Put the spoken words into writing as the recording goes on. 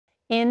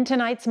In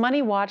tonight's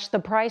Money Watch, the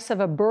price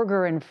of a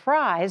burger and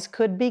fries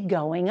could be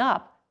going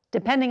up,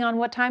 depending on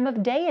what time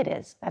of day it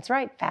is. That's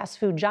right, fast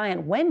food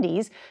giant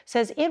Wendy's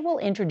says it will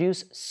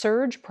introduce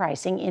surge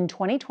pricing in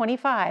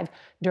 2025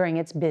 during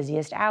its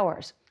busiest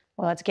hours.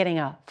 Well, it's getting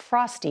a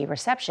frosty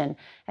reception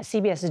as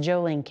CBS's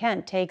Ling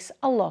Kent takes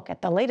a look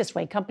at the latest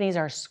way companies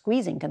are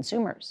squeezing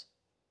consumers.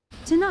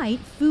 Tonight,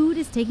 food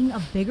is taking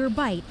a bigger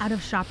bite out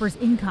of shoppers'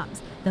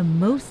 incomes, the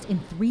most in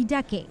 3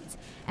 decades.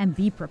 And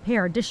be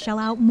prepared to shell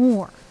out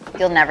more.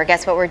 You'll never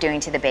guess what we're doing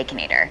to the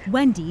Baconator.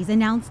 Wendy's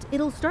announced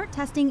it'll start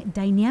testing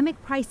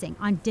dynamic pricing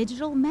on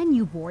digital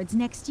menu boards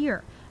next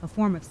year, a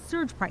form of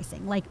surge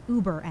pricing like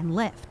Uber and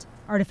Lyft.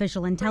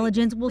 Artificial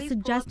intelligence will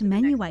suggest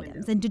menu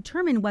items and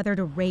determine whether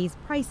to raise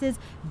prices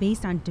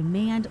based on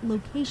demand,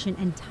 location,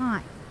 and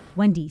time.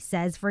 Wendy's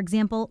says, for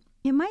example,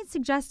 it might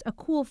suggest a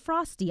cool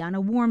Frosty on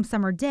a warm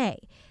summer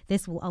day.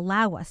 This will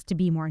allow us to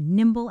be more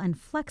nimble and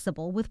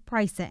flexible with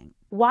pricing.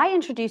 Why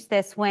introduce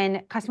this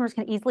when customers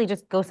can easily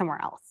just go somewhere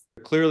else?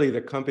 Clearly,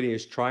 the company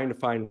is trying to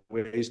find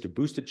ways to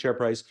boost its share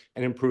price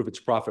and improve its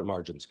profit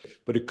margins,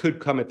 but it could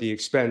come at the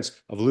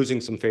expense of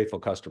losing some faithful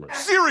customers.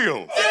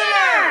 Cereal!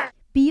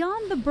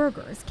 Beyond the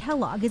burgers,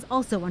 Kellogg is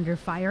also under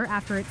fire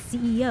after its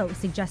CEO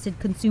suggested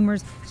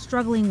consumers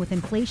struggling with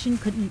inflation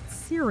could eat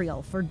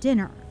cereal for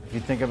dinner. If you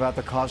think about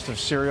the cost of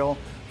cereal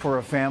for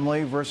a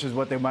family versus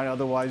what they might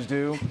otherwise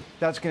do,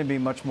 that's going to be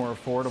much more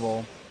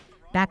affordable.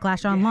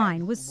 Backlash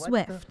online was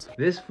swift.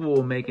 This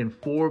fool making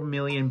 $4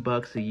 million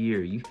a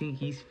year. You think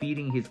he's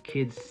feeding his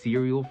kids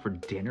cereal for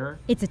dinner?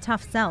 It's a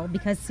tough sell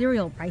because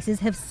cereal prices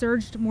have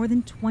surged more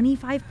than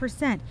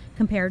 25%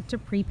 compared to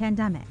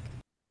pre-pandemic.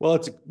 Well,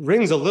 it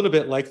rings a little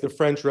bit like the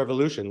French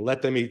Revolution,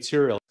 let them eat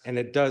cereal. And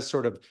it does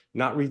sort of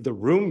not read the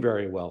room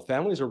very well.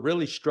 Families are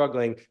really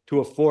struggling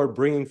to afford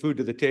bringing food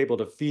to the table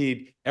to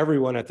feed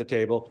everyone at the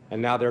table.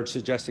 And now they're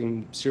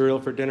suggesting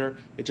cereal for dinner.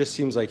 It just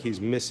seems like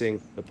he's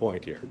missing the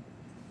point here.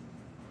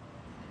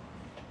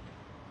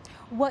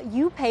 What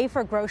you pay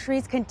for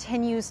groceries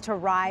continues to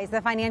rise.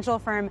 The financial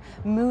firm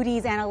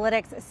Moody's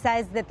Analytics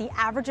says that the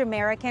average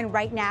American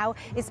right now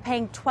is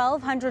paying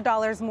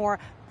 $1,200 more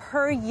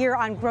per year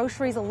on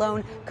groceries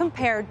alone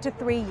compared to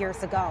 3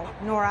 years ago.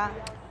 Norah?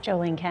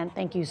 Ling Kent,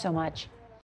 thank you so much.